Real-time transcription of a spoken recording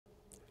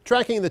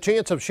Tracking the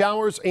chance of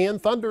showers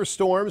and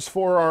thunderstorms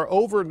for our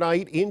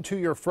overnight into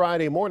your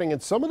Friday morning.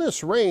 And some of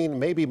this rain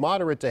may be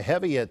moderate to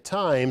heavy at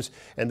times,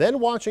 and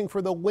then watching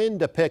for the wind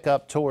to pick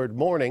up toward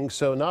morning.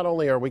 So not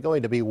only are we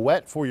going to be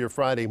wet for your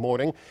Friday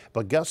morning,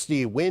 but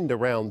gusty wind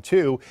around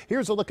too.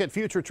 Here's a look at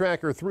Future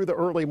Tracker through the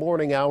early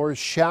morning hours.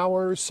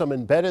 Showers, some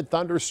embedded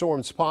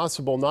thunderstorms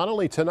possible not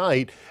only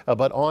tonight,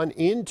 but on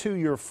into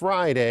your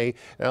Friday.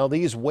 Now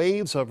these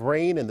waves of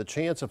rain and the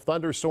chance of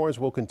thunderstorms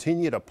will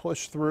continue to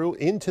push through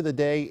into the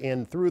day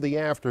and through the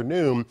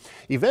afternoon,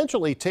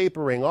 eventually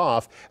tapering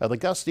off. The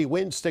gusty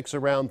wind sticks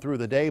around through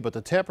the day, but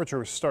the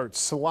temperatures start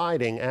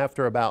sliding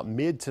after about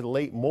mid to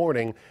late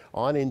morning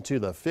on into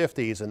the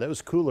 50s, and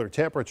those cooler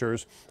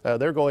temperatures,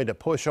 they're going to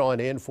push on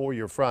in for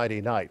your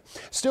Friday night.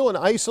 Still an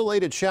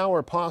isolated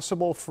shower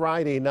possible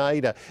Friday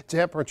night.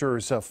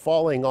 Temperatures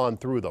falling on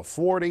through the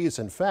 40s.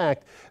 In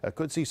fact,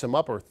 could see some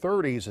upper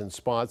 30s in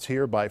spots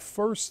here by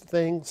first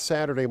thing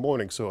Saturday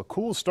morning. So a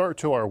cool start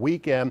to our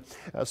weekend.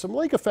 Some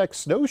lake effect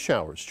snow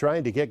showers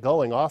trying to get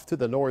going off to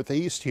the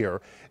northeast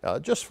here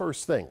just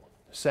first thing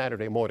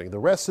Saturday morning. The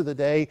rest of the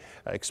day,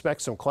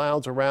 expect some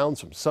clouds around,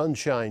 some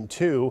sunshine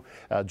too.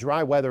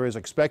 Dry weather is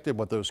expected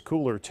with those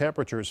cooler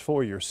temperatures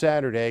for your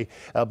Saturday,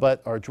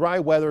 but our dry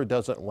weather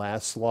doesn't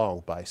last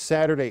long. By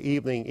Saturday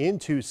evening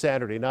into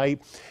Saturday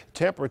night,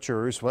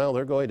 temperatures, well,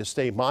 they're going to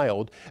stay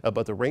mild,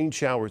 but the rain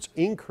showers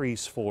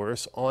increase for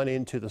us on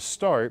into the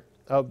start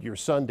of your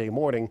Sunday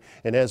morning.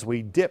 And as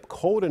we dip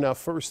cold enough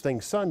first thing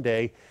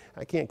Sunday,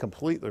 I can't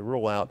completely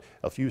rule out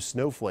a few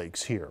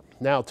snowflakes here.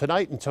 Now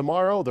tonight and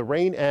tomorrow, the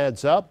rain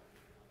adds up.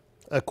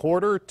 A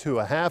quarter to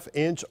a half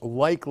inch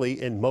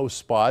likely in most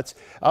spots,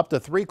 up to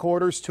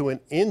 3/4 to an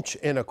inch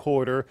and a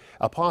quarter,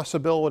 a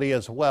possibility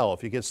as well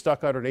if you get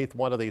stuck underneath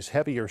one of these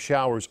heavier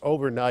showers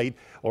overnight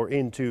or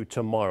into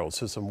tomorrow.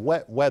 So some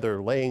wet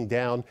weather laying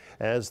down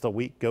as the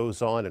week goes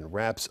on and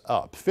wraps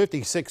up.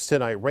 56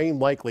 tonight, rain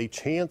likely,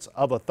 chance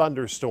of a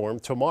thunderstorm.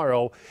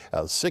 Tomorrow,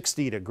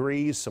 60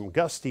 degrees, some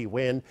gusty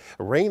wind,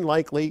 rain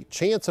likely,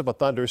 chance of a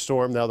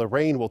thunderstorm. Now the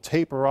rain will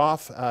taper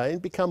off and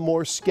become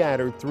more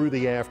scattered through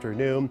the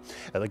afternoon.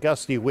 The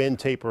gusty wind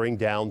tapering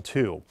down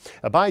too.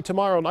 By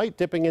tomorrow night,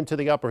 dipping into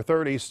the upper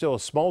 30s, still a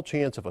small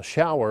chance of a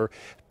shower.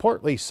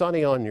 Partly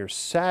sunny on your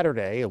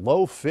Saturday,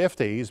 low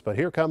 50s, but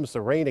here comes the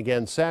rain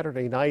again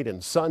Saturday night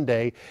and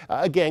Sunday.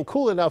 Again,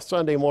 cool enough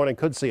Sunday morning,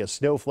 could see a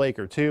snowflake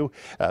or two.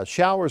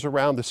 Showers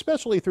around,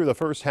 especially through the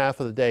first half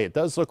of the day. It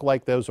does look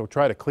like those will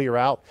try to clear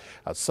out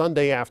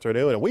Sunday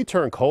afternoon, and we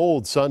turn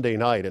cold Sunday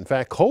night. In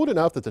fact, cold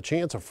enough that the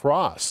chance of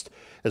frost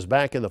is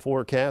back in the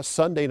forecast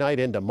Sunday night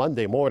into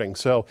Monday morning.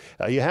 So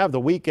you have the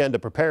weekend to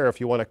prepare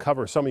if you want to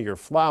cover some of your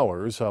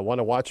flowers. Want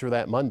to watch for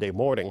that Monday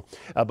morning.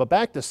 But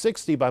back to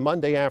 60 by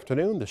Monday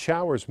afternoon. The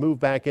showers move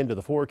back into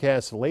the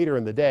forecast later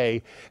in the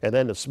day, and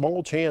then a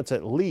small chance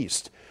at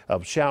least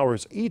of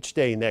showers each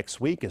day next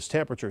week as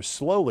temperatures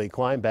slowly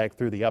climb back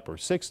through the upper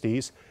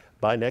 60s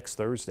by next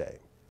Thursday.